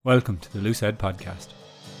Welcome to the Loose Head Podcast.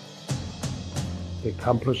 To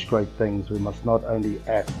accomplish great things, we must not only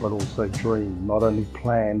act but also dream, not only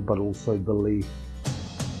plan but also believe.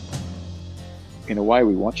 In a way,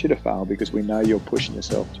 we want you to fail because we know you're pushing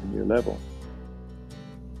yourself to a new level.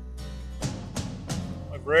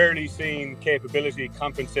 I've rarely seen capability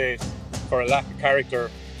compensate for a lack of character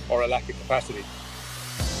or a lack of capacity.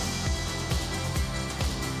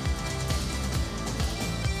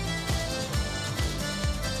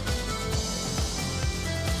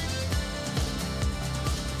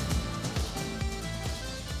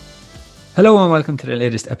 Hello and welcome to the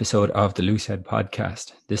latest episode of the Loose Head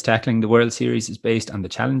Podcast. This Tackling the World series is based on the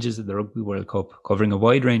challenges of the Rugby World Cup, covering a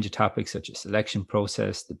wide range of topics such as selection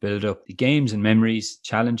process, the build-up, the games and memories,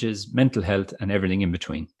 challenges, mental health and everything in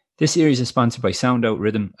between. This series is sponsored by Sound Out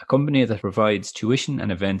Rhythm, a company that provides tuition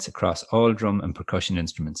and events across all drum and percussion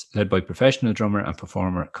instruments, led by professional drummer and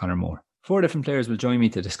performer Conor Moore. 4 different players will join me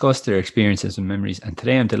to discuss their experiences and memories, and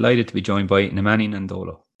today I'm delighted to be joined by Nemani and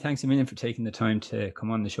Nadolo. Thanks a million for taking the time to come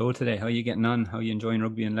on the show today. How are you getting on? How are you enjoying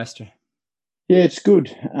rugby in Leicester? Yeah, it's good.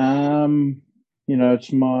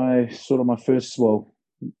 It's my first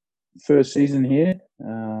season here.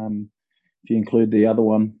 If you include the other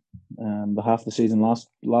one, the half the season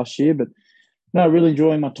last year. But no, really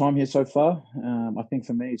enjoying my time here so far. I think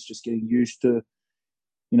for me, it's just getting used to,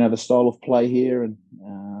 the style of play here, and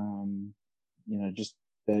just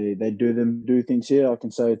they do things here. I can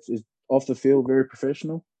say it's off the field very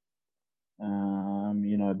professional.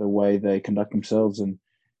 The way they conduct themselves, and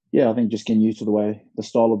I think just getting used to the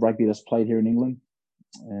style of rugby that's played here in England.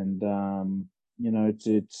 And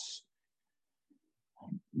it's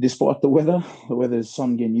despite the weather is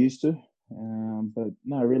something getting used to. But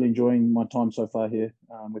no, really enjoying my time so far here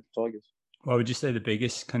with the Tigers. What would you say the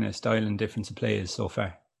biggest kind of style and difference of play is so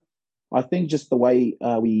far? I think just the way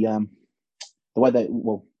the way they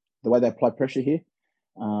apply pressure here.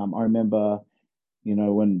 I remember,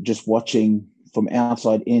 when just watching from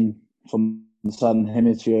outside in, from the Southern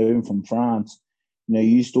Hemisphere, even from France, we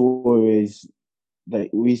used to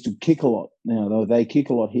kick a lot. They kick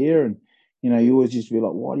a lot here, and you always used to be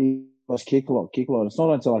like, why do you guys kick a lot? It's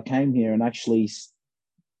not until I came here and actually,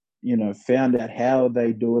 found out how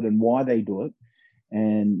they do it and why they do it,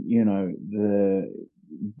 and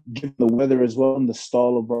given the weather as well and the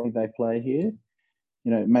style of rugby they play here,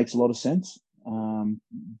 it makes a lot of sense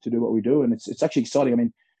to do what we do, and it's actually exciting. I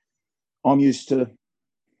mean, I'm used to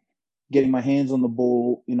getting my hands on the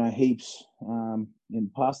ball, heaps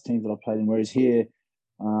in past teams that I've played in, whereas here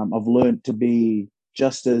I've learned to be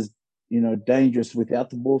just as dangerous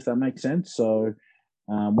without the ball, if that makes sense. So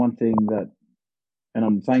one thing that, and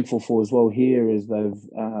I'm thankful for as well here, is they've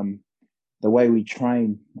the way we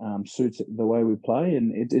train suits the way we play,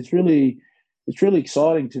 and it's really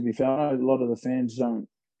exciting to be fair. I know a lot of the fans don't.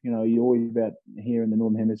 You always about here in the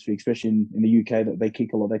Northern Hemisphere, especially in the UK, that they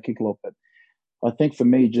kick a lot. But I think for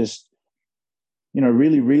me, just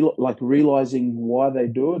really realizing why they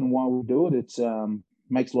do it and why we do it, it's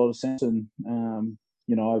makes a lot of sense. And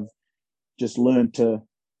I've just learned to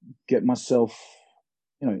get myself,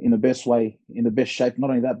 in the best way, in the best shape. Not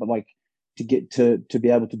only that, but to get to be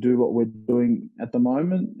able to do what we're doing at the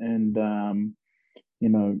moment. And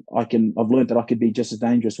I've learned that I could be just as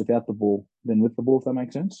dangerous without the ball than with the ball, if that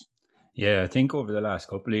makes sense. Yeah, I think over the last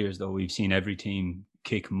couple of years, though, we've seen every team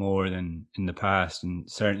kick more than in the past, and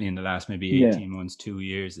certainly in the last maybe 18 months, 2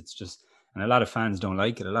 years. It's just, and a lot of fans don't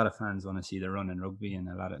like it. A lot of fans want to see the run in rugby, and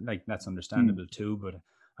a lot of that's understandable too. But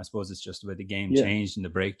I suppose it's just the way the game changed and the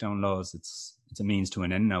breakdown laws. It's a means to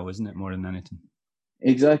an end now, isn't it? More than anything.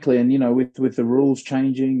 Exactly, and with the rules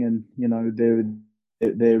changing, and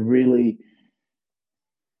they're really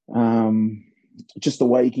just the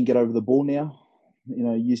way you can get over the ball now.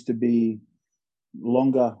 It used to be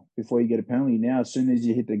longer before you get a penalty. Now, as soon as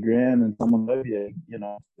you hit the ground and someone's over you,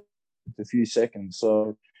 it's a few seconds.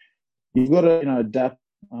 So you've got to adapt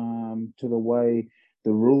to the way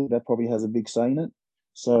the rule that probably has a big say in it.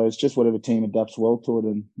 So it's just whatever team adapts well to it,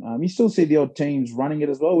 and you still see the odd teams running it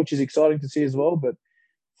as well, which is exciting to see as well. But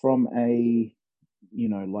from a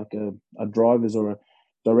a driver's or a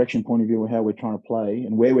direction point of view of how we're trying to play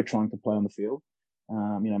and where we're trying to play on the field,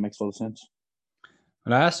 it makes a lot of sense.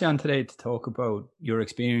 Well, I asked you on today to talk about your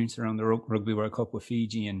experience around the Rugby World Cup with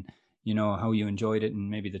Fiji, and how you enjoyed it, and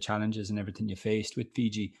maybe the challenges and everything you faced with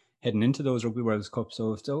Fiji heading into those Rugby World Cups.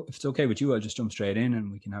 So if it's okay with you, I'll just jump straight in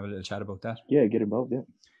and we can have a little chat about that. Yeah, get involved. Yeah.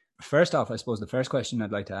 First off, I suppose the first question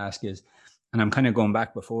I'd like to ask is, and I'm kind of going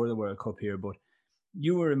back before the World Cup here, but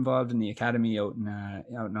you were involved in the academy out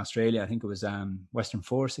in Australia. I think it was Western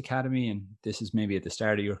Force Academy, and this is maybe at the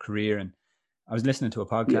start of your career. And I was listening to a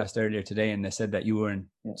podcast earlier today, and they said that you weren't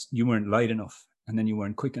light enough, and then you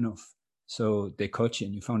weren't quick enough, so they cut you,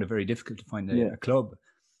 and you found it very difficult to find a club.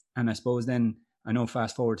 And I suppose then, I know,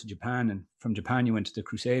 fast forward to Japan, and from Japan you went to the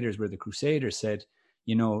Crusaders, where the Crusaders said,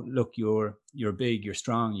 look, you're big, you're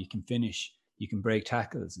strong, you can finish, you can break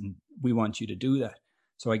tackles, and we want you to do that.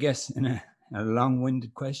 So I guess in a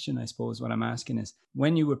long-winded question, I suppose what I'm asking is,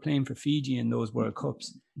 when you were playing for Fiji in those World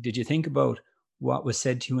Cups, did you think about what was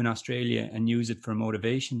said to you in Australia and use it for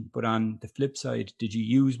motivation? But on the flip side, did you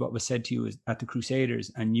use what was said to you at the Crusaders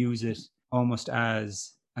and use it almost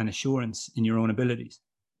as an assurance in your own abilities?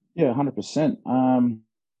 Yeah, 100%.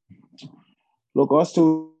 Look, I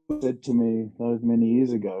still said to me those many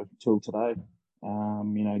years ago till today,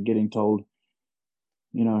 getting told,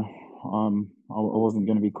 I wasn't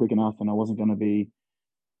going to be quick enough, and I wasn't going to be,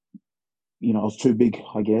 I was too big,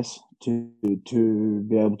 I guess, to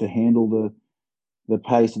be able to handle the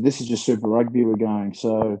pace. This is just Super Rugby we're going.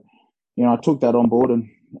 So, I took that on board, and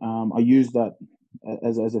I used that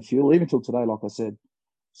as a fuel, even till today, like I said.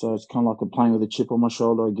 So it's kind of like playing with a chip on my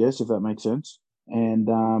shoulder, I guess, if that makes sense. And,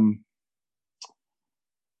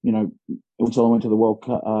 until I went to the World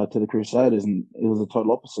Cup, to the Crusaders, and it was the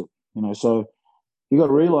total opposite, So you got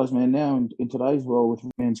to realise, man, now in today's world with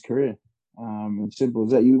man's career, as simple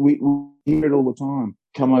as that, we hear it all the time.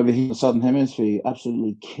 Come over here to the Southern Hemisphere,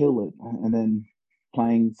 absolutely kill it, and then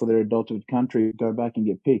playing for their adopted country, go back and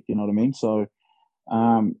get picked, you know what I mean? So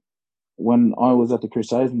when I was at the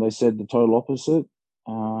Crusaders and they said the total opposite,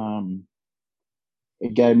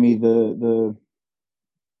 it gave me my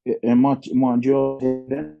job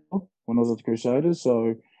when I was at the Crusaders.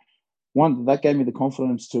 So that gave me the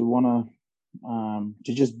confidence to want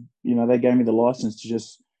to just, they gave me the license to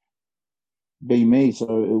just be me.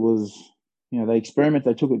 So it was, they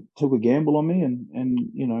took a gamble on me, and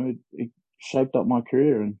it shaped up my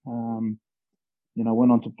career, and I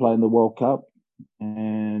went on to play in the World Cup,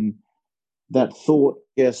 and that thought,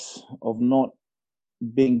 yes, of not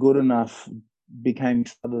being good enough became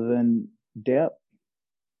rather than doubt.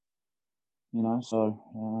 So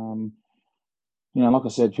like I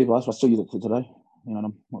said, people ask, I still use it to today.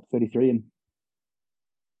 I'm 33, and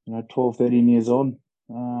 12, 13 years on,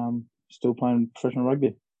 still playing professional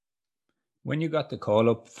rugby. When you got the call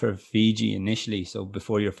up for Fiji initially, so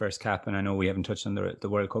before your first cap, and I know we haven't touched on the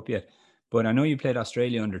World Cup yet, but I know you played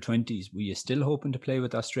Australia under 20s. Were you still hoping to play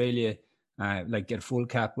with Australia, get a full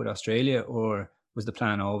cap with Australia, or was the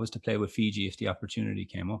plan always to play with Fiji if the opportunity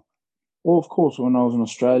came up? Well, of course, when I was in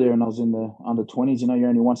Australia and I was in the under 20s, you're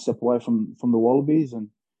only one step away from the Wallabies, and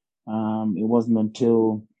it wasn't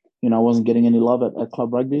until I wasn't getting any love at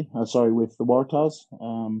club rugby. With the Waratahs.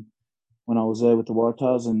 When I was there with the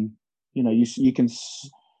Waratahs, and you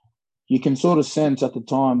can sort of sense at the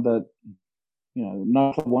time that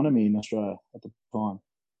no club wanted me in Australia at the time.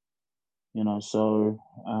 So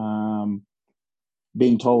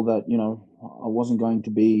being told that I wasn't going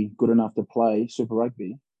to be good enough to play Super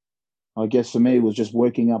Rugby, I guess for me it was just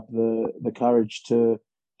working up the courage to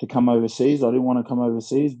come overseas. I didn't want to come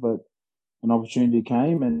overseas, but an opportunity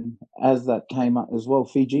came, and as that came up as well,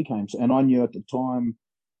 Fiji came, and I knew at the time,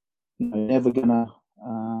 never gonna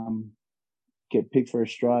get picked for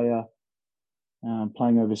Australia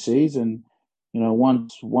playing overseas. And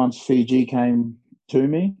once Fiji came to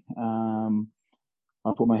me, I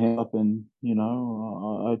put my hand up, and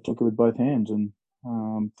I took it with both hands, and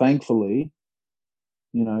thankfully,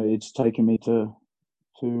 it's taken me to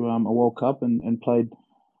a World Cup and played.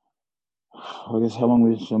 I guess how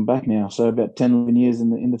long I'm back now, so about 10, 11 years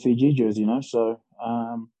in the Fiji jersey. So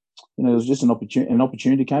it was just an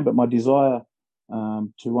opportunity came, but my desire to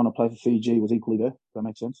want to play for Fiji was equally there. If that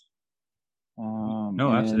makes sense.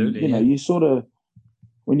 No, absolutely. You sort of,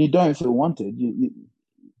 when you don't feel wanted, you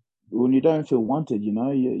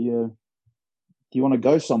want to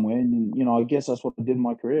go somewhere, and I guess that's what I did in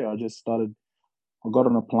my career. I got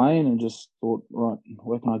on a plane and just thought, right,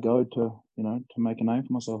 where can I go to make a name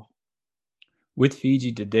for myself? With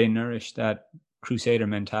Fiji, did they nourish that Crusader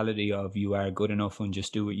mentality of you are good enough and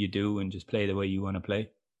just do what you do and just play the way you want to play?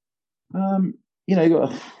 You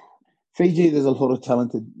got Fiji. There's a lot of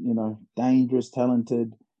talented, dangerous,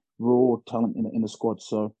 talented, raw talent in the squad.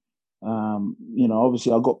 So,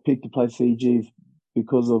 obviously I got picked to play Fiji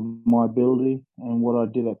because of my ability and what I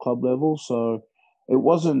did at club level. So it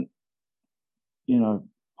wasn't,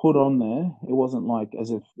 put on there. It wasn't like as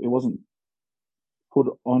if it wasn't put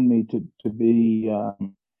on me to be,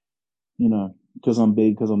 because I'm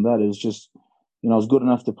big, because I'm that. It was just, I was good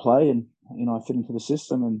enough to play, and I fit into the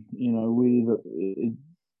system, and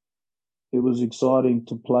it was exciting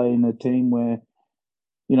to play in a team where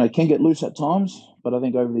it can get loose at times. But I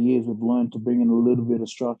think over the years we've learned to bring in a little bit of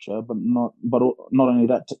structure, but not only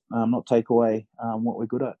that, not take away what we're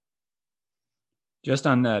good at. Just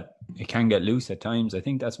on that, it can get loose at times. I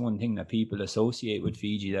think that's one thing that people associate with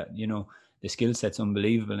Fiji, that, the skill set's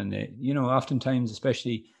unbelievable. And, oftentimes,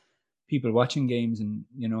 especially people watching games, and,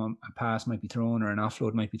 a pass might be thrown or an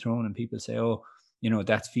offload might be thrown, and people say, oh,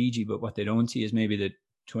 that's Fiji. But what they don't see is maybe the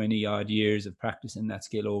 20 odd years of practicing that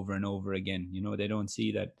skill over and over again. They don't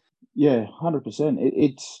see that. Yeah, 100%.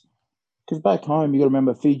 It's because back home, you got to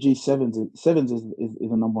remember Fiji sevens is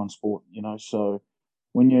the number one sport, so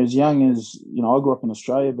when you're as young as, I grew up in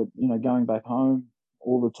Australia, but, going back home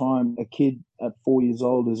all the time, a kid at 4 years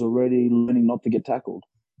old is already learning not to get tackled.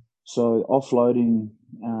 So offloading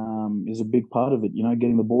is a big part of it,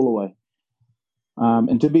 getting the ball away.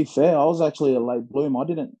 And to be fair, I was actually a late bloom. I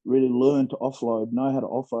didn't really learn to know how to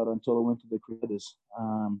offload until I went to the Creators.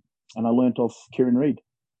 And I learned off Kieran Reid,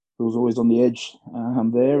 who was always on the edge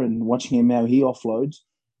there, and watching him how he offloads,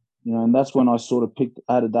 and that's when I sort of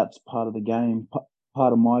added that part of the game,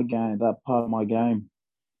 part of my game.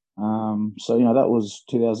 So, that was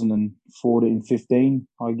 2014, 15,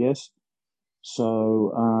 I guess.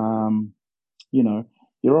 So, you're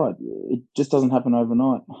right. It just doesn't happen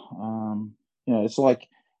overnight. It's like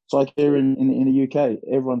here in the UK,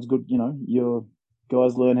 everyone's good. Your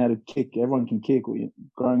guys learn how to kick. Everyone can kick.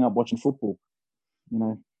 Growing up watching football,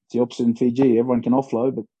 it's the opposite in Fiji. Everyone can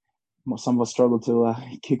offload, but some of us struggle to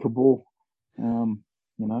kick a ball.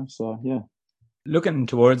 So yeah. Looking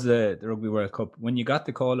towards the Rugby World Cup, when you got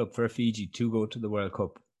the call up for Fiji to go to the World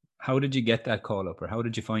Cup, how did you get that call up, or how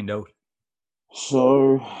did you find out?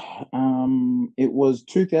 So it was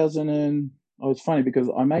 2000 and it's funny because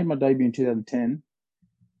I made my debut in 2010,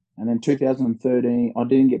 and then 2013 I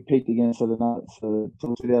didn't get picked again for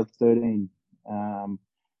 2013.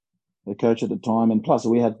 The coach at the time, and plus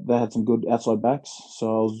they had some good outside backs, so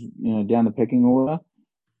I was down the pecking order.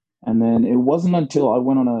 And then it wasn't until I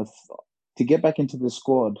went to get back into the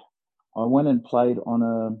squad, I went and played on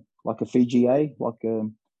a Fiji A, like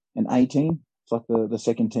an A team. It's like the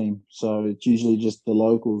second team, so it's usually just the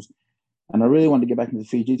locals. And I really wanted to get back into the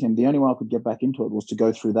Fiji team. The only way I could get back into it was to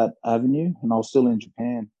go through that avenue, and I was still in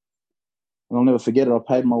Japan. And I'll never forget it. I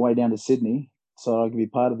paid my way down to Sydney so I could be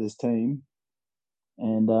part of this team.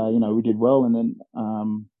 And, we did well. And then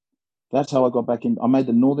that's how I got back in. I made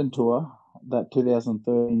the Northern Tour that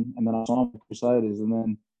 2013, and then I signed with Crusaders. And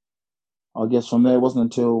then I guess from there, it wasn't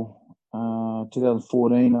until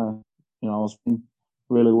 2014, I was doing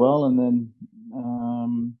really well. And then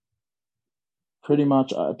pretty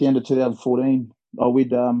much at the end of 2014,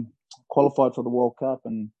 we'd qualified for the World Cup,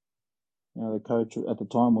 and the coach at the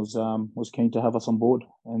time was keen to have us on board.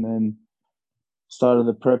 And then started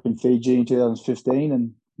the prep in Fiji in 2015,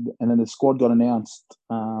 and then the squad got announced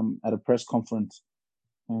at a press conference,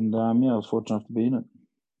 and I was fortunate enough to be in it.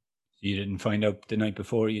 So you didn't find out the night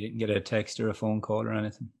before? You didn't get a text or a phone call or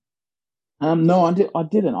anything? No, I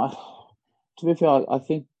didn't. To be fair, I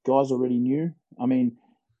think guys already knew. I mean,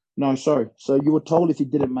 no, sorry. So you were told if you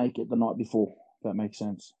didn't make it the night before. If that makes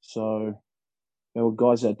sense. So there were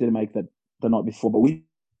guys that didn't make that the night before, but we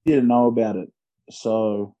didn't know about it.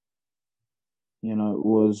 So it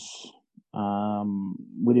was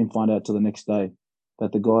we didn't find out till the next day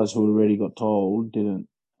that the guys who already got told didn't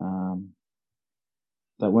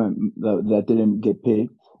that didn't get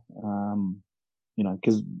picked.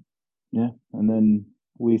 Because and then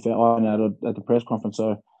we found out at the press conference.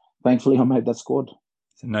 So thankfully, I made that squad.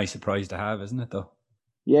 It's a nice surprise to have, isn't it, though?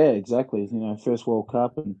 Yeah, exactly. First World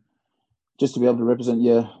Cup, and just to be able to represent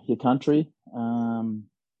your country, on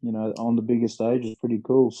the biggest stage is pretty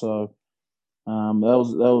cool. So that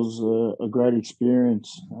was a great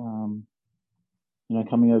experience.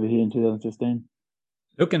 Coming over here in 2015.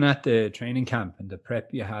 Looking at the training camp and the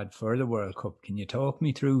prep you had for the World Cup, can you talk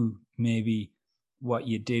me through maybe what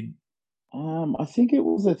you did? I think it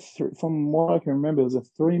was from what I can remember, it was a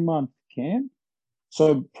 3-month camp.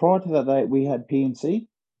 So prior to that, we had PNC.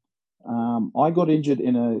 I got injured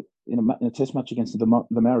in a test match against the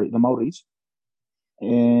Maoris,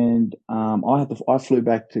 and I flew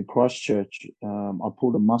back to Christchurch. I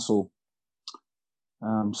pulled a muscle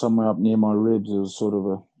somewhere up near my ribs. It was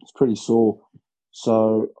it's pretty sore.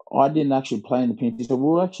 So I didn't actually play in the PNC. So we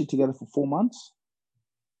were actually together for 4 months.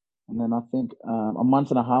 And then I think a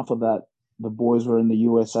month and a half of that, the boys were in the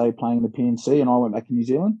USA playing the PNC, and I went back to New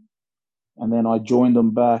Zealand. And then I joined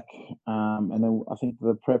them back. And then I think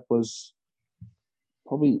the prep was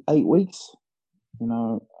probably 8 weeks.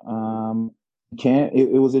 Camp.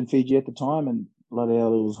 It was in Fiji at the time, and bloody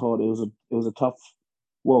hell, it was hot. It was a tough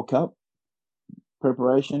World Cup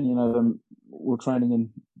preparation. we're training in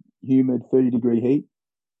humid 30-degree heat.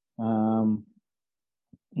 And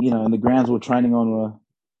the grounds we're training on were,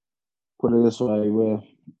 put it this way,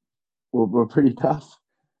 we're pretty tough.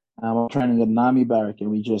 I'm training at an army barrack,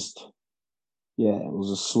 and it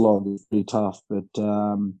was a slog. It was pretty tough, but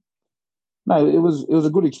no, it was a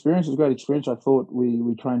good experience. It was a great experience. I thought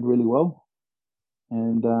we trained really well,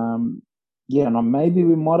 and and maybe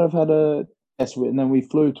we might have had a test. And then we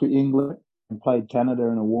flew to England and played Canada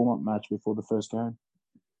in a warm-up match before the first game.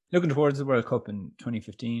 Looking towards the World Cup in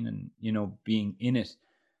 2015 and, being in it,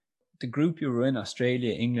 the group you were in,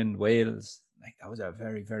 Australia, England, Wales, that was a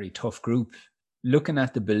very, very tough group. Looking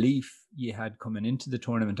at the belief you had coming into the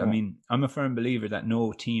tournament, yeah. I mean, I'm a firm believer that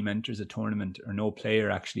no team enters a tournament or no player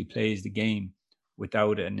actually plays the game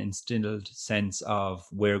without an instilled sense of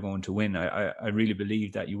we're going to win. I really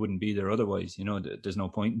believe that you wouldn't be there otherwise. There's no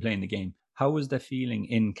point in playing the game. How was the feeling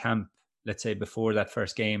in camp, let's say before that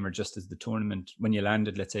first game, or just as the tournament, when you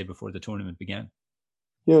landed, let's say before the tournament began?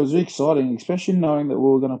 Yeah, it was exciting, especially knowing that we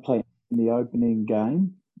were going to play in the opening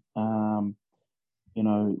game.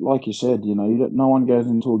 Like you said, no one goes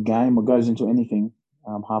into a game or goes into anything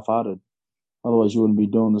half-hearted. Otherwise, you wouldn't be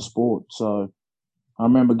doing the sport. So I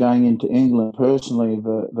remember going into England personally,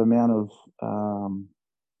 the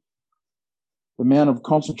amount of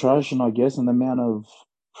concentration, I guess, and the amount of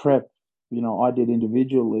prep, I did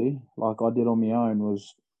individually, like I did on my own,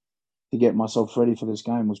 was to get myself ready for this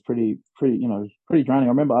game was pretty draining. I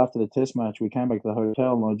remember after the test match, we came back to the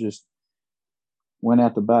hotel and I just went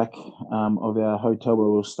out the back of our hotel where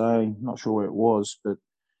we were staying, not sure where it was, but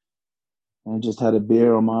I just had a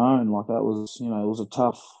beer on my own. Like that was,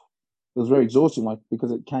 it was very exhausting,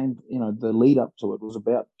 because it came, the lead up to it was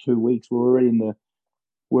about 2 weeks. We were already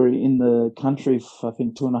in the country for, I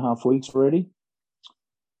think, 2.5 weeks already.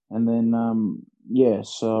 And then,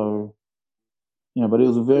 but it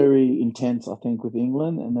was very intense, I think, with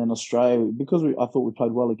England. And then Australia, because I thought we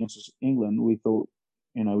played well against England, we thought,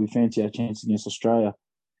 we fancy our chance against Australia.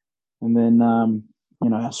 And then,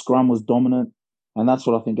 our scrum was dominant. And that's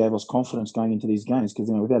what I think gave us confidence going into these games,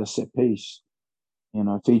 because, without a set piece,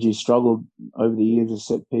 Fiji struggled over the years with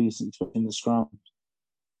set piece, especially in the scrum.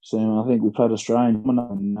 So I think we played Australia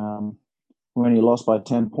and we only lost by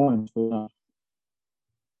 10 points. But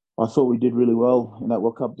I thought we did really well in that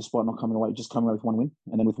World Cup, despite not coming away with one win.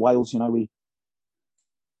 And then with Wales, I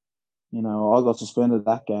got suspended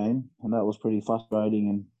that game, and that was pretty frustrating.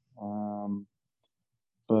 And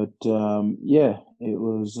it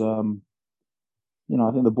was.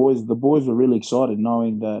 I think the boys were really excited,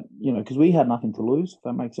 knowing that because we had nothing to lose, if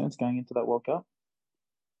that makes sense, going into that World Cup,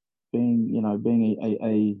 being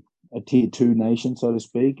a tier 2 nation, so to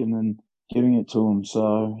speak, and then giving it to them.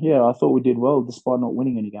 So I thought we did well despite not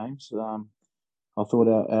winning any games. I thought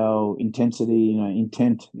our intensity,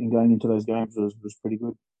 intent in going into those games was pretty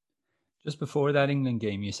good. Just before that England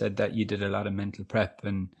game, you said that you did a lot of mental prep,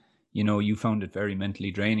 and you found it very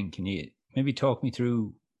mentally draining. Can you maybe talk me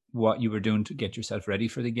through what you were doing to get yourself ready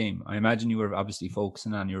for the game? I imagine you were obviously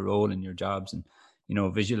focusing on your role and your jobs and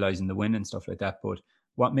visualizing the win and stuff like that, but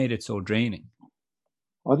what made it so draining?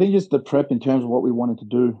 I think just the prep in terms of what we wanted to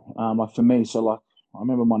do. For me, so I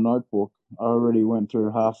remember my notebook, I already went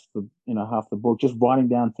through half the book, just writing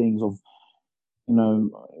down things of,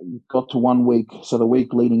 got to 1 week. So the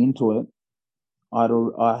week leading into it, I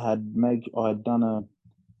had done a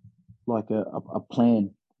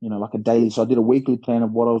plan, like a daily. So I did a weekly plan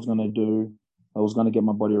of what I was going to do. I was going to get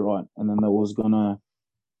my body right. And then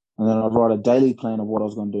I'd write a daily plan of what I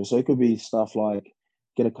was going to do. So it could be stuff like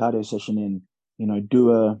get a cardio session in,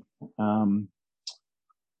 do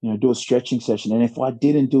a stretching session. And if I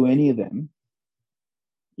didn't do any of them,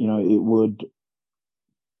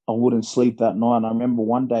 I wouldn't sleep that night. And I remember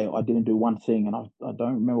one day I didn't do one thing, and I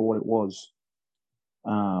don't remember what it was.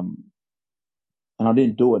 And I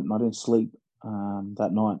didn't do it, and I didn't sleep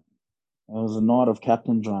that night. It was a night of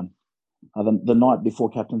Captain's Run, the night before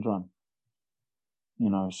Captain's Run.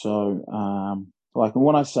 So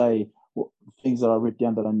when I say things that I wrote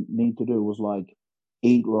down that I need to do was like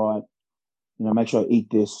eat right, make sure I eat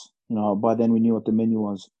this. By then we knew what the menu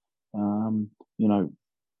was.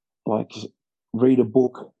 Like read a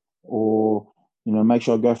book, or make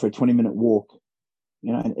sure I go for a 20-minute walk.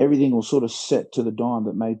 And everything was sort of set to the dime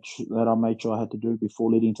that I made sure I had to do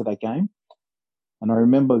before leading to that game. And I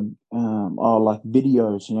remember, like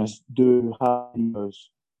videos, do hard videos,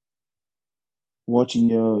 watching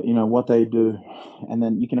what they do. And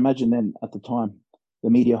then you can imagine then at the time,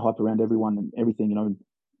 the media hype around everyone and everything,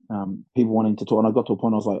 people wanting to talk. And I got to a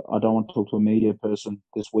point I was like, I don't want to talk to a media person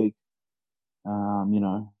this week,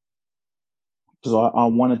 because I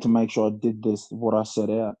wanted to make sure I did what I set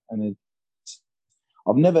out. And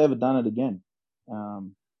I've never ever done it again.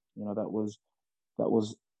 You know, that was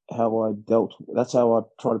how I dealt. That's how I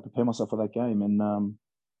tried to prepare myself for that game. And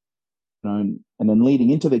you know, and then leading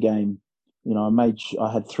into the game, you know,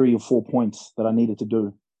 I had 3 or 4 points that I needed to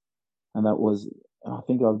do, and that was, I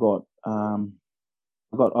think I got 3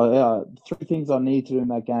 things I needed to do in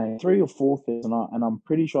that game, 3 or 4 things, and I'm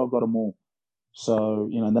pretty sure I got them all. So,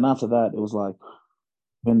 you know, and then after that, it was like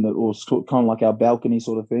when it was kind of like our balcony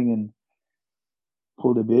sort of thing, and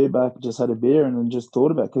pulled a beer back, just had a beer, and then just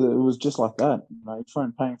thought about it, because it was just like that. You know,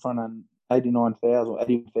 paying in front of 89,000 or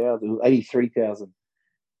 80,000, it was 83,000,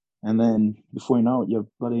 and then before you know it, you're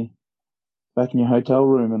bloody back in your hotel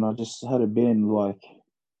room, and I just had a beer, and like,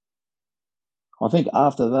 I think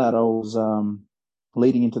after that, I was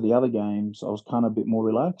leading into the other games, I was kind of a bit more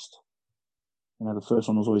relaxed. You know, the first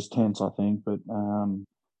one was always tense, I think, but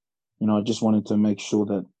you know, I just wanted to make sure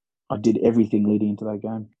that I did everything leading into that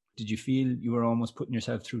game. Did you feel you were almost putting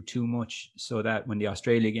yourself through too much, so that when the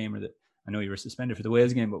Australia game, I know you were suspended for the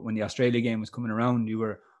Wales game, but when the Australia game was coming around, you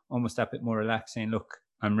were almost that bit more relaxed, saying, look,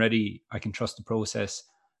 I'm ready, I can trust the process,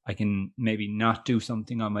 I can maybe not do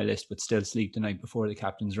something on my list, but still sleep the night before the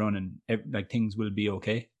captain's run, and like things will be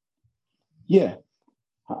okay? Yeah.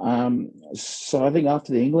 So I think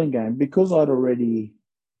after the England game, because I'd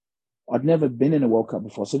never been in a World Cup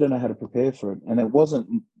before, so I don't know how to prepare for it. And it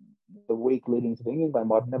wasn't the week leading to the England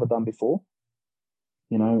game, I'd never done before,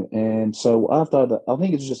 you know. And so I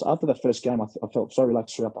think it was just after that first game, I felt so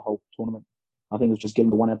relaxed throughout the whole tournament. I think it was just getting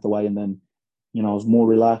the one out the way, and then, you know, I was more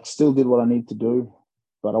relaxed, still did what I needed to do,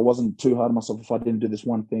 but I wasn't too hard on myself if I didn't do this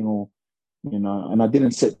one thing, or, you know, and I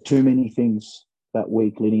didn't set too many things that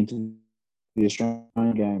week leading into the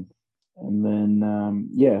Australian game. And then,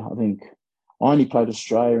 I think I only played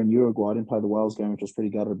Australia and Uruguay. I didn't play the Wales game, which I was pretty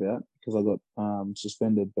gutted about because I got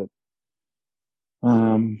suspended. But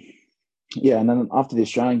and then after the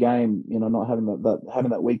Australian game, you know, not having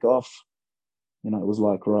having that week off, you know, it was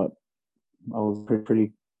like, right, I was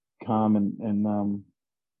pretty calm and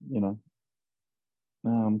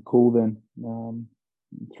cool then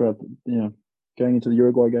throughout, you know, going into the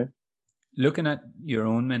Uruguay game. Looking at your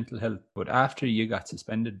own mental health, but after you got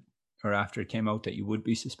suspended, or after it came out that you would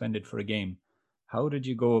be suspended for a game, how did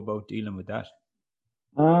you go about dealing with that?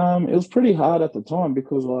 It was pretty hard at the time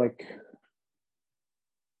because, like,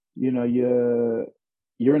 you know,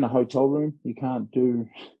 you're in a hotel room, you can't do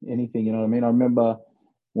anything. You know what I mean? I remember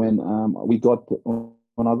when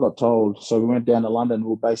when I got told. So we went down to London.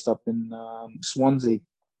 We were based up in Swansea,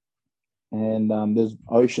 and there's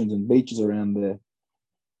oceans and beaches around there.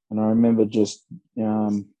 And I remember just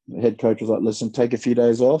the head coach was like, "Listen, take a few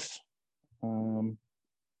days off," you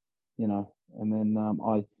know. And then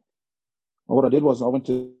what I did was I went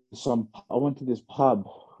to this pub,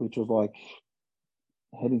 which was like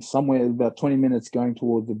heading somewhere about 20 minutes going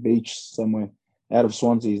towards the beach somewhere out of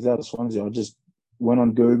Swansea. I just went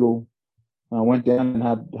on Google, went down and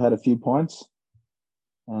had a few pints,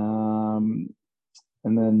 and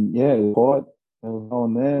then it was quiet. There was no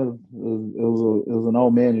one there. It was an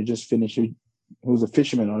old man who just finished. Who was a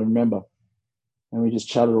fisherman, I remember, and we just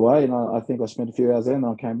chatted away. And I think I spent a few hours there, and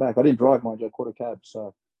then I came back. I didn't drive, mind you, I caught a cab.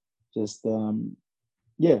 So just and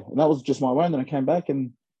that was just my way. And then I came back,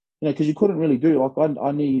 and you know, because you couldn't really do, like,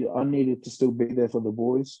 I needed to still be there for the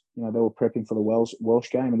boys. You know, they were prepping for the Welsh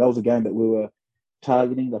game, and that was a game that we were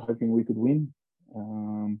targeting, that hoping we could win.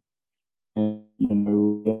 And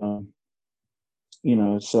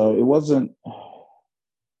so it wasn't.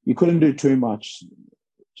 You couldn't do too much.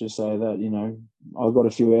 Just say that, you know, I got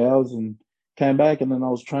a few hours and came back, and then I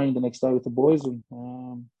was training the next day with the boys, and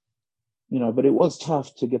you know, but it was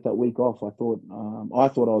tough to get that week off. I thought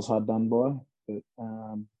I was hard done by, but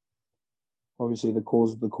obviously the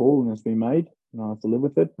call's the call, and it's been made, and I have to live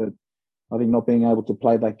with it. But I think not being able to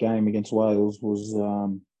play that game against Wales was,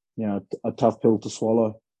 you know, a tough pill to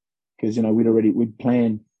swallow, because, you know, we'd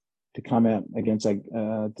planned to come out against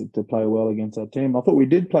to play well against our team. I thought we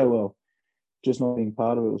did play well, just not being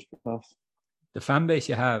part of it was tough. The fan base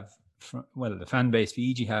you have, the fan base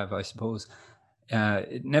Fiji have, I suppose,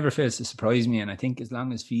 it never fails to surprise me. And I think as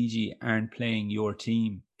long as Fiji aren't playing your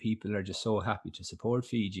team, people are just so happy to support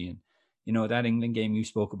Fiji. And, you know, that England game you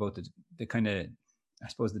spoke about, the kind of, I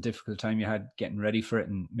suppose, the difficult time you had getting ready for it,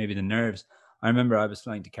 and maybe the nerves. I remember I was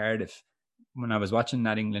flying to Cardiff when I was watching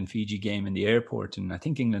that England-Fiji game in the airport, and I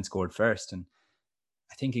think England scored first, and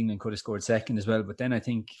I think England could have scored second as well. But then I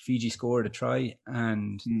think Fiji scored a try,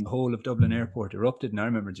 and the whole of Dublin airport erupted. And I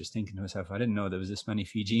remember just thinking to myself, I didn't know there was this many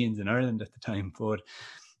Fijians in Ireland at the time. But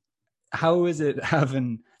how is it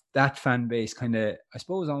having that fan base, kind of, I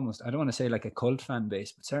suppose, almost, I don't want to say like a cult fan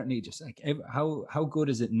base, but certainly just like, how good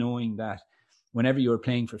is it knowing that whenever you're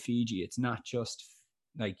playing for Fiji, it's not just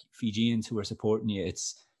like Fijians who are supporting you.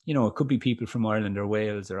 It's, you know, it could be people from Ireland or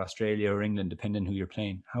Wales or Australia or England, depending who you're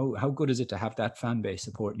playing. How good is it to have that fan base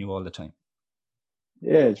supporting you all the time?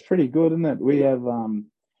 Yeah, it's pretty good, isn't it? We have,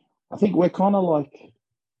 I think we're kind of like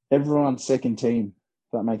everyone's second team,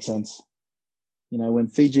 if that makes sense. You know, when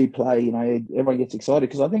Fiji play, you know, everyone gets excited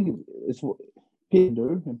because I think it's what people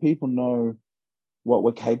do, and people know what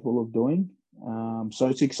we're capable of doing. So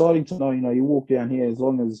it's exciting to know, you know, you walk down here, as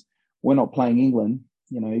long as we're not playing England,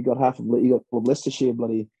 you know, you got Leicestershire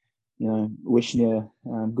bloody, you know, wishing you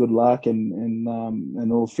good luck and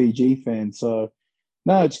all Fiji fans. So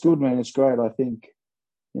no, it's good, man. It's great. I think,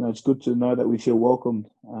 you know, it's good to know that we feel welcomed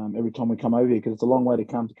every time we come over here, because it's a long way to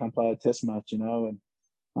come play a test match, you know.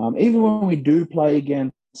 And even when we do play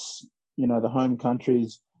against, you know, the home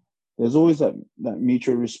countries, there's always that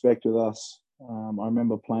mutual respect with us. I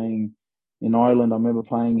remember playing in Ireland. I remember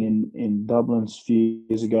playing in Dublin a few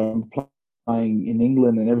years ago. Playing in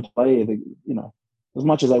England, and every player, you know, as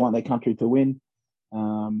much as they want their country to win,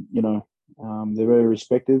 you know, they're very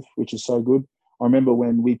respective, which is so good. I remember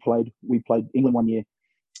when we played England one year,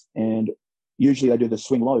 and usually they do the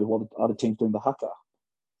swing low while the other team's doing the haka.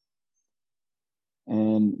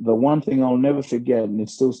 And the one thing I'll never forget, and it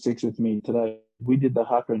still sticks with me today, we did the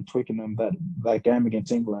haka in Twickenham that game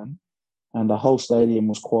against England, and the whole stadium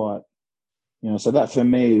was quiet. You know, so that for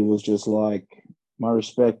me was just like my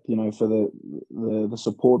respect, you know, for the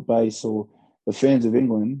support base or the fans of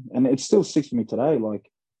England, and it still sticks with me today. Like,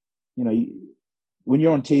 you know, when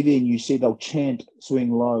you're on TV and you see they'll chant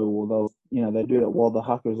swing low, or they'll, you know, they do that while the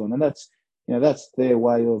haka's on, and that's, you know, that's their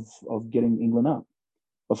way of getting England up.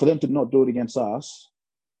 But for them to not do it against us,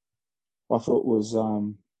 I thought was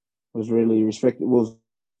really respect. It was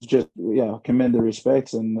just, yeah, commend the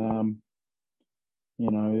respects, and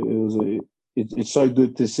you know, it's so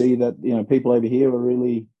good to see that, you know, people over here are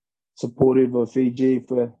really supportive of Fiji,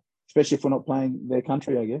 especially if we're not playing their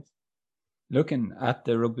country, I guess. Looking at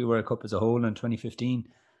the Rugby World Cup as a whole in 2015,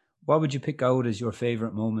 what would you pick out as your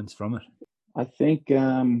favourite moments from it? I think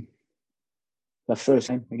the first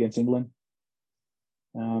game against England.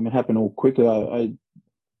 It happened all quickly. I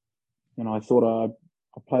thought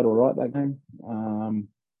I played all right that game.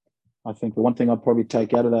 I think the one thing I'd probably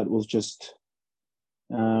take out of that was just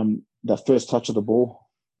that first touch of the ball.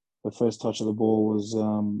 The first touch of the ball was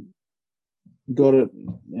got it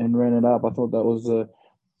and ran it up. I thought that was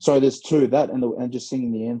sorry. There's two, that and just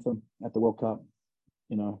singing the anthem at the World Cup.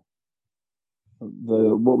 You know,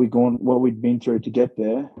 what we'd been through to get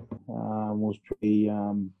there was pretty.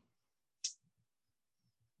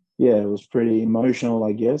 Yeah, it was pretty emotional,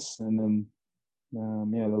 I guess. And then,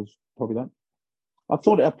 yeah, that was probably that. I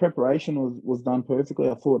thought our preparation was done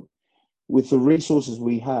perfectly. I thought with the resources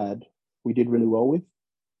we had, we did really well with.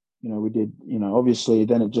 You know, we did, you know, obviously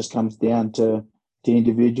then it just comes down to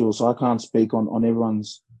individuals. So I can't speak on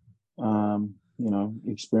everyone's, you know,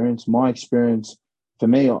 experience. My experience, for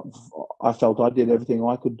me, I felt I did everything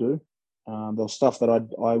I could do. There was stuff that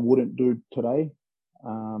I wouldn't do today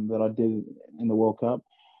that I did in the World Cup.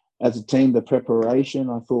 As a team, the preparation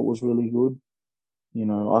I thought was really good. You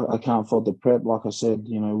know, I can't fault the prep. Like I said,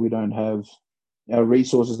 you know, we don't have our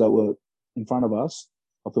resources that were in front of us.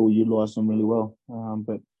 I thought we utilised them really well.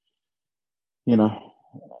 But, you know,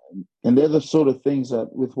 and they're the sort of things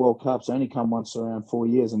that with World Cups only come once around 4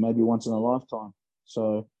 years and maybe once in a lifetime.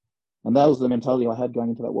 So, and that was the mentality I had going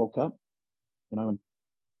into that World Cup. You know,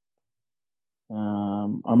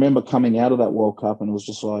 and I remember coming out of that World Cup and it was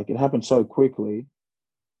just like, it happened so quickly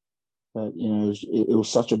that, you know, it was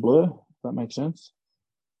such a blur, if that makes sense.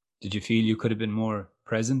 Did you feel you could have been more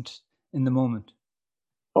present in the moment?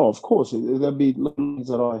 Oh, of course. There'd be little things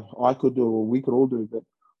that I could do or we could all do, but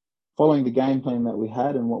following the game plan that we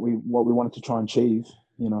had and what we wanted to try and achieve,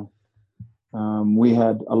 you know, we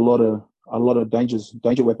had a lot of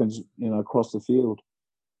danger weapons, you know, across the field.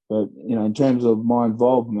 But, you know, in terms of my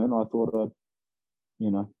involvement, I thought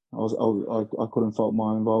I couldn't fault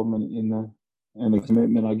my involvement in the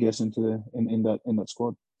commitment, I guess, in that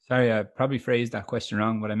squad. Sorry, I probably phrased that question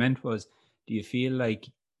wrong. What I meant was, do you feel like,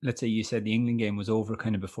 let's say you said the England game was over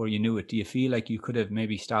kind of before you knew it, do you feel like you could have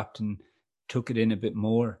maybe stopped and took it in a bit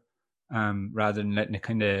more rather than letting it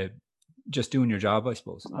kind of just doing your job, I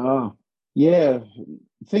suppose? Oh, yeah.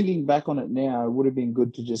 Thinking back on it now, it would have been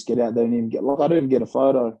good to just get out there and even get, like, I didn't get a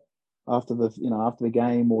photo after the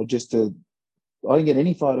game, or I didn't get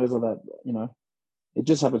any photos of that, you know. It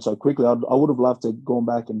just happened so quickly. I would have loved to go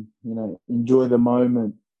back and, you know, enjoy the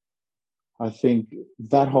moment. I think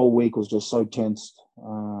that whole week was just so tensed.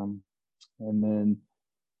 And then,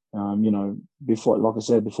 you know, before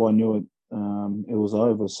I knew it, it was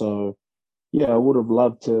over. So yeah, I would have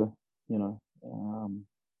loved to,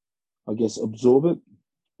 I guess absorb it,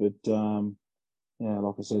 but yeah,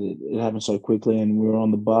 like I said, it happened so quickly, and we were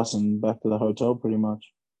on the bus and back to the hotel pretty much.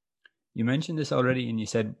 You mentioned this already, and you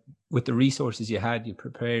said with the resources you had, you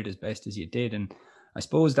prepared as best as you did. And I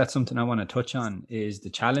suppose that's something I want to touch on is the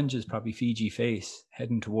challenges probably Fiji face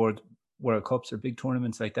heading toward World Cups or big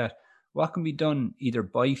tournaments like that. What can be done either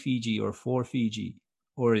by Fiji or for Fiji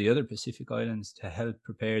or the other Pacific Islands to help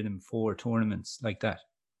prepare them for tournaments like that?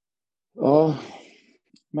 Oh,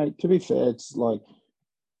 mate, to be fair, it's like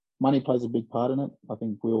money plays a big part in it. I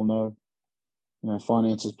think we all know,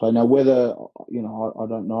 finances play. Now, whether, I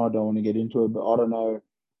don't know, I don't want to get into it, but I don't know,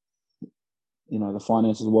 the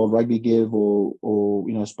finances World Rugby give or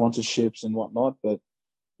sponsorships and whatnot. But,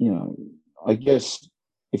 I guess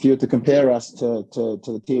if you were to compare us to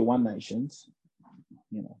the tier one nations,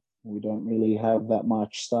 we don't really have that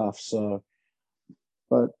much stuff. So,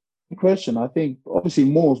 but the question, I think, obviously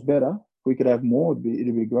more is better. If we could have more,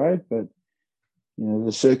 it'd be great. But,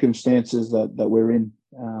 the circumstances that we're in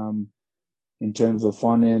terms of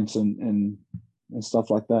finance and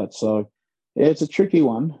stuff like that. So, yeah, it's a tricky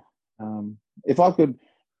one. If I could,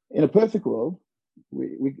 in a perfect world,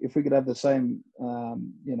 if we could have the same,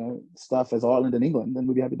 stuff as Ireland and England, then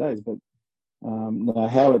we'd be happy days. But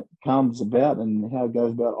how it comes about and how it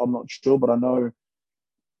goes about, I'm not sure. But I know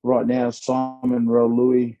right now Simon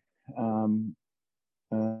Louis,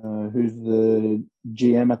 who's the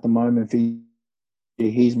GM at the moment,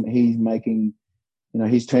 he's making,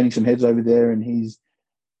 he's turning some heads over there, and he's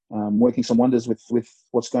working some wonders with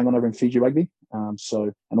what's going on over in Fiji rugby. And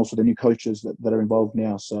also the new coaches that are involved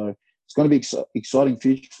now. So it's going to be exciting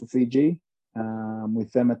future for Fiji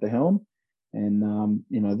with them at the helm. And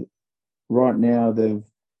right now they're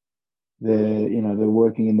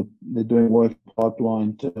working they're doing work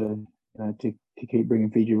pipeline to keep bringing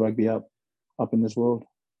Fiji rugby up in this world.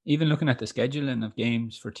 Even looking at the scheduling of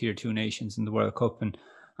games for tier 2 nations in the World Cup, and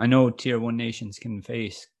I know tier 1 nations can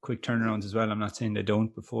face quick turnarounds as well. I'm not saying they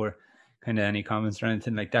don't before kind of any comments or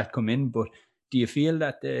anything like that come in, but do you feel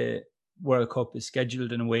that the World Cup is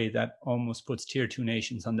scheduled in a way that almost puts tier 2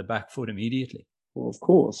 nations on the back foot immediately? Well, of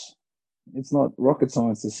course. It's not rocket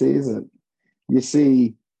science to see, is it? You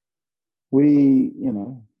see,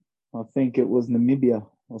 I think it was Namibia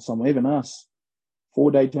or somewhere, even us,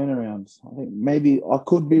 4-day turnarounds. I think maybe I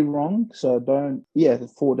could be wrong. So the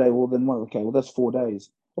 4-day, well, then what? Okay, well, that's 4 days.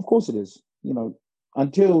 Of course it is.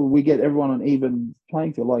 Until we get everyone on even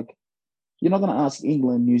playing field, like you're not going to ask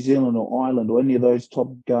England, New Zealand or Ireland or any of those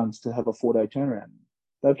top guns to have a 4-day turnaround.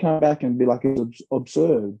 They'll come back and be like, it's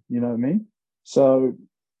absurd. You know what I mean? So,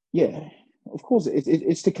 yeah, of course,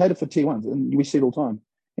 it's to cater for T1s, and we see it all the time.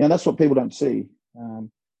 That's what people don't see.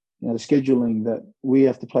 The scheduling that we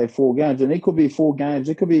have to play 4 games, and it could be 4 games.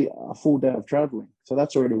 It could be a full day of traveling. So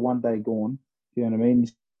that's already 1 day gone. You know what I mean?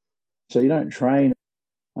 So you don't train.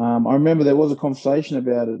 I remember there was a conversation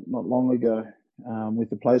about it not long ago with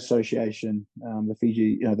the Players Association, the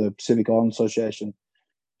Fiji, the Pacific Island Association,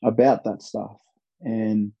 about that stuff.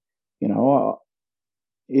 And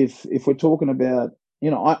if we're talking about,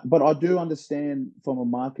 but I do understand from a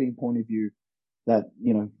marketing point of view that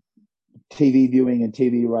TV viewing and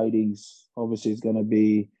TV ratings obviously is going to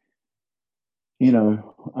be,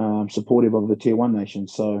 supportive of the tier 1 nation.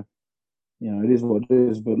 So, it is what it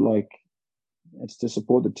is. But it's to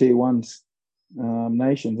support the tier 1's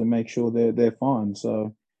nations and make sure they're fine.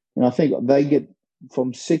 So, I think they get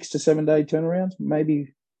from 6 to 7 day turnarounds,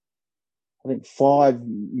 maybe I think 5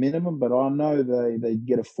 minimum. But I know they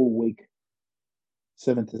get a full week,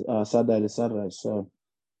 Saturday to Saturday. So,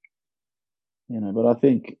 but I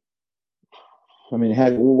think. I mean,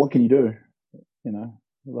 what can you do?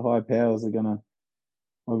 The high powers are going to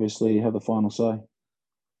obviously have the final say.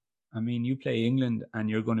 I mean, you play England and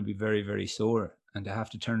you're going to be very, very sore, and to have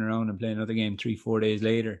to turn around and play another game 3-4 days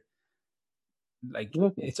later,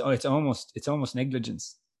 it's almost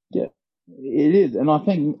negligence. Yeah, it is. And I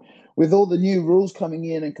think with all the new rules coming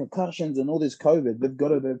in and concussions and all this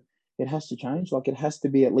COVID, it has to change. It has to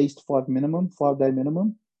be at least 5-day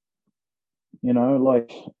minimum.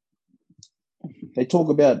 They talk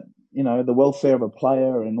about, the welfare of a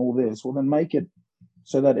player and all this. Well, then make it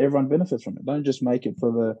so that everyone benefits from it. Don't just make it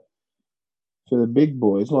for the big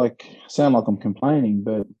boys. Sound like I'm complaining,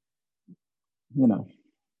 but,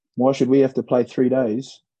 why should we have to play 3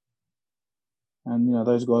 days? And,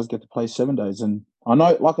 those guys get to play 7 days. And I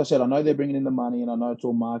know, like I said, I know they're bringing in the money, and I know it's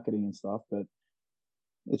all marketing and stuff, but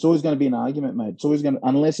it's always going to be an argument, mate. It's always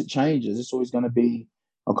unless it changes, it's always going to be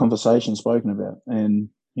a conversation spoken about. And,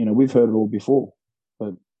 we've heard it all before,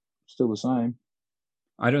 but still the same.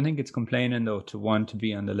 I don't think it's complaining though to want to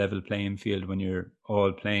be on the level playing field when you're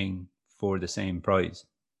all playing for the same prize.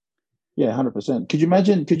 Yeah, 100%. Could you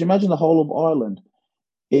imagine the whole of Ireland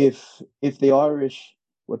if the Irish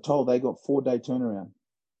were told they got 4-day turnaround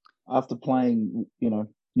after playing,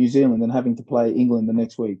 New Zealand and having to play England the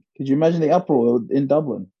next week? Could you imagine the uproar in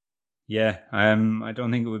Dublin? Yeah, I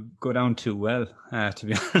don't think it would go down too well, to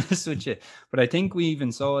be honest with you. But I think we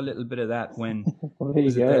even saw a little bit of that when Well, there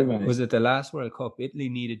you go, mate. was it the last World Cup? Italy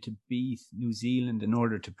needed to beat New Zealand in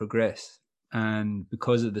order to progress, and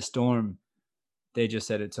because of the storm, they just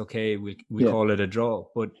said it's okay. We call it a draw.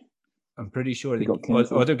 But I'm pretty sure the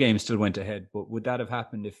other games still went ahead. But would that have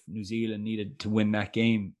happened if New Zealand needed to win that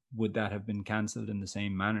game? Would that have been cancelled in the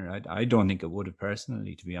same manner? I don't think it would have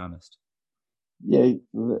personally, to be honest. Yeah,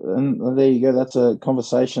 and there you go. That's a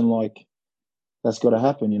conversation like that's got to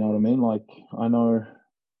happen. You know what I mean? Like, I know,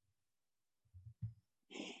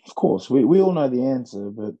 of course, we all know the answer,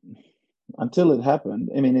 but until it happened,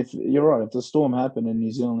 I mean, if you're right, if the storm happened and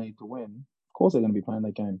New Zealand need to win, of course they're going to be playing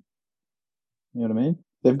that game. You know what I mean?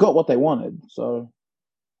 They've got what they wanted. So,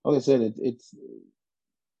 like I said, it's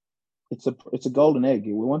a golden egg.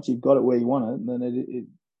 Once you've got it where you want it, then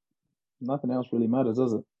nothing else really matters,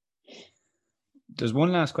 does it? There's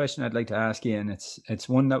one last question I'd like to ask you, and it's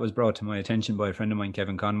one that was brought to my attention by a friend of mine,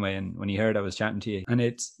 Kevin Conway, and when he heard I was chatting to you. And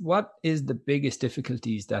it's, what is the biggest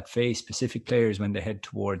difficulties that face Pacific players when they head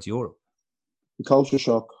towards Europe? The culture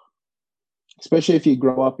shock, especially if you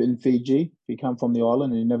grow up in Fiji, if you come from the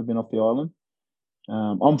island and you've never been off the island.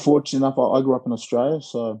 I'm fortunate enough, I grew up in Australia,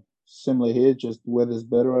 so similar here, just weather's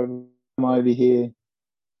better over here.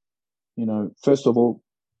 First of all,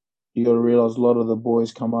 you got to realize a lot of the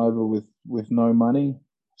boys come over with no money.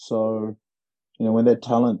 So, when their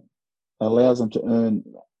talent allows them to earn,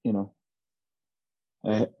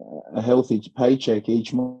 a healthy paycheck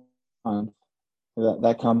each month,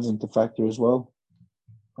 that comes into factor as well.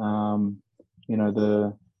 I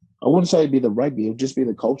wouldn't say it'd be the rugby, it'd just be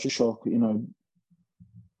the culture shock.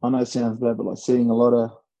 I know it sounds bad, but like seeing a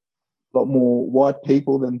lot more white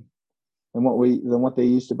people than what they're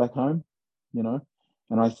used to back home,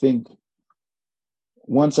 and I think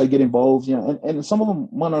once they get involved, and some of them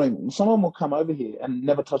will come over here and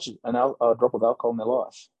never touch a drop of alcohol in their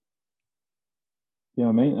life. You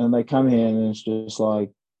know what I mean? And they come here and it's just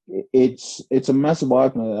like, it's a massive eye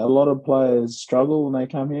opener. A lot of players struggle when they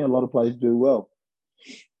come here. A lot of players do well.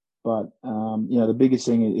 But, the biggest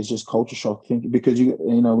thing is just culture shock. Because,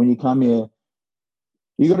 when you come here,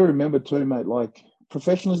 you got to remember too, mate, like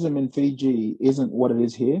professionalism in Fiji isn't what it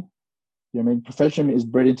is here. You know what I mean? Professionalism is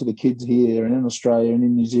bred into the kids here and in Australia and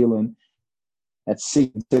in New Zealand at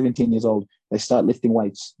 16, 17 years old. They start lifting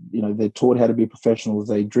weights. They're taught how to be professionals.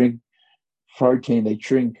 They drink protein, they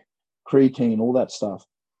drink creatine, all that stuff.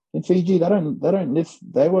 In Fiji, they don't lift.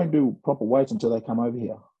 They won't do proper weights until they come over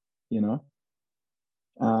here.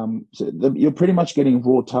 So you're pretty much getting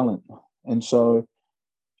raw talent. And so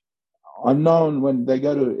I've known when they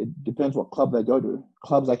go to, it depends what club they go to.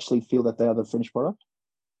 Clubs actually feel that they are the finished product,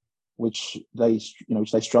 which they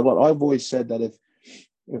struggle. I've always said that if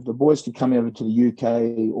the boys could come over to the UK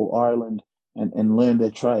or Ireland and learn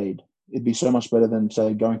their trade, it'd be so much better than,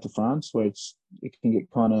 say, going to France, where it can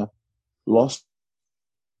get kind of lost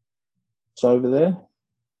over there.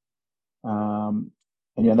 And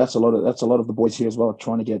that's a lot of the boys here as well,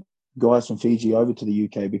 trying to get guys from Fiji over to the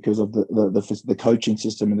UK because of the coaching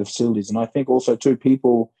system and the facilities. And I think also too,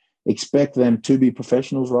 people expect them to be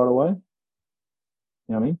professionals right away.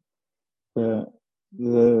 You know what I mean?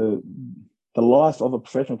 The life of a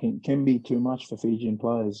professional can be too much for Fijian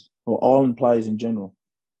players or island players in general.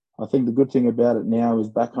 I think the good thing about it now is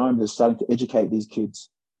back home they're starting to educate these kids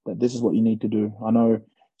that this is what you need to do. I know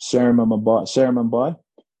Sarah Mumbai,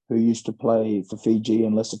 who used to play for Fiji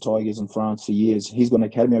and Leicester Tigers in France for years, he's got an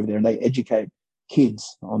academy over there, and they educate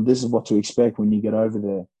kids on this is what to expect when you get over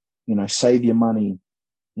there. Save your money.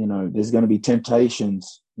 There's going to be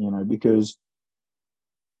temptations. Because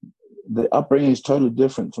the upbringing is totally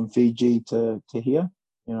different from Fiji to here.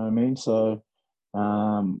 You know what I mean? So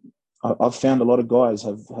I've found a lot of guys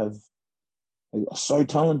are so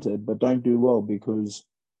talented but don't do well because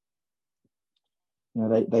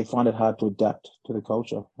they find it hard to adapt to the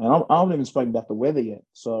culture. And I haven't even spoken about the weather yet,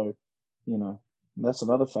 so that's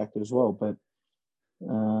another factor as well. But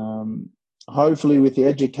hopefully with the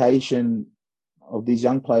education of these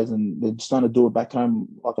young players, and they're starting to do it back home,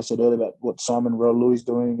 like I said earlier about what Simon Louis is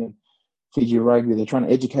doing and Fiji Rugby, they're trying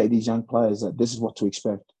to educate these young players that this is what to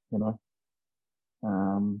expect, because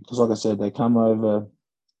like I said, they come over,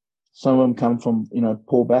 some of them come from,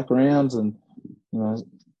 poor backgrounds and,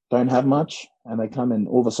 don't have much, and they come in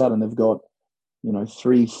all of a sudden they've got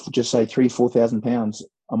 £3,000-4,000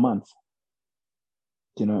 a month,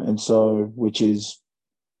 and so, which is,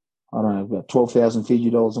 I don't know, about 12,000 Fiji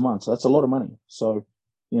dollars a month. So that's a lot of money. So,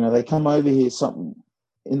 they come over here something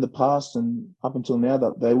in the past and up until now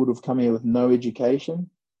that they would have come here with no education,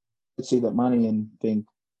 see that money and think,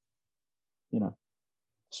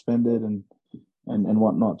 spend it and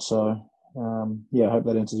whatnot. So, I hope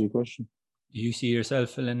that answers your question. Do you see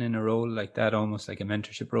yourself filling in a role like that, almost like a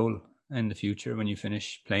mentorship role in the future when you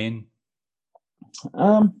finish playing?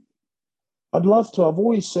 I'd love to. I've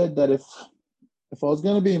always said that if I was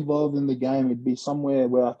going to be involved in the game, it'd be somewhere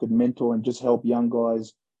where I could mentor and just help young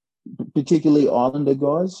guys, particularly Islander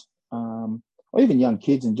guys, or even young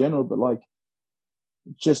kids in general. But like,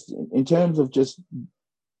 just in terms of just,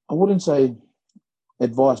 I wouldn't say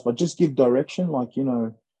advice, but just give direction, like,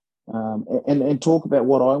 and talk about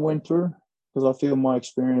what I went through, because I feel my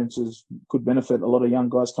experiences could benefit a lot of young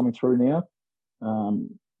guys coming through now.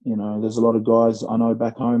 There's a lot of guys I know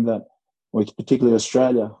back home that, particularly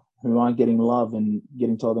Australia, who aren't getting love and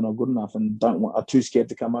getting told they're not good enough and are too scared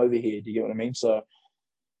to come over here. Do you get what I mean? So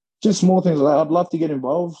just small things like that. I'd love to get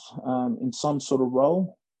involved in some sort of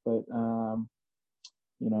role, but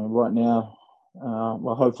right now,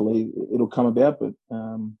 well, hopefully it'll come about, but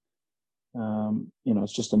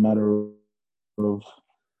it's just a matter of,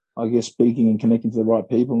 I guess, speaking and connecting to the right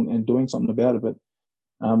people and doing something about it. But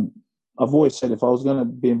I've always said if I was going to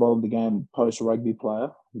be involved in the game post-rugby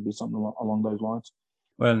player, it'd be something along those lines.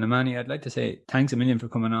 Well, Nemani, I'd like to say thanks a million for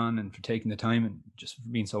coming on and for taking the time and just for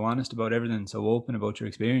being so honest about everything, so open about your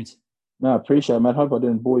experience. No, I appreciate it, mate. Hope I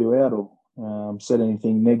didn't bore you out or said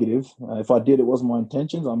anything negative. If I did, it wasn't my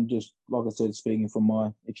intentions. I'm just, like I said, speaking from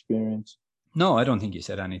my experience. No, I don't think you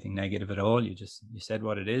said anything negative at all. You said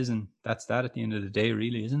what it is, and that's that at the end of the day,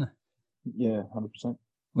 really, isn't it? Yeah, 100%.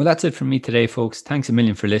 Well, that's it from me today, folks. Thanks a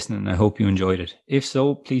million for listening, and I hope you enjoyed it. If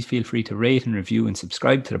so, please feel free to rate and review and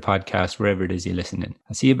subscribe to the podcast wherever it is you listen in.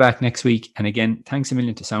 I'll see you back next week. And again, thanks a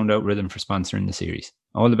million to Sound Out Rhythm for sponsoring the series.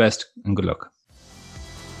 All the best and good luck.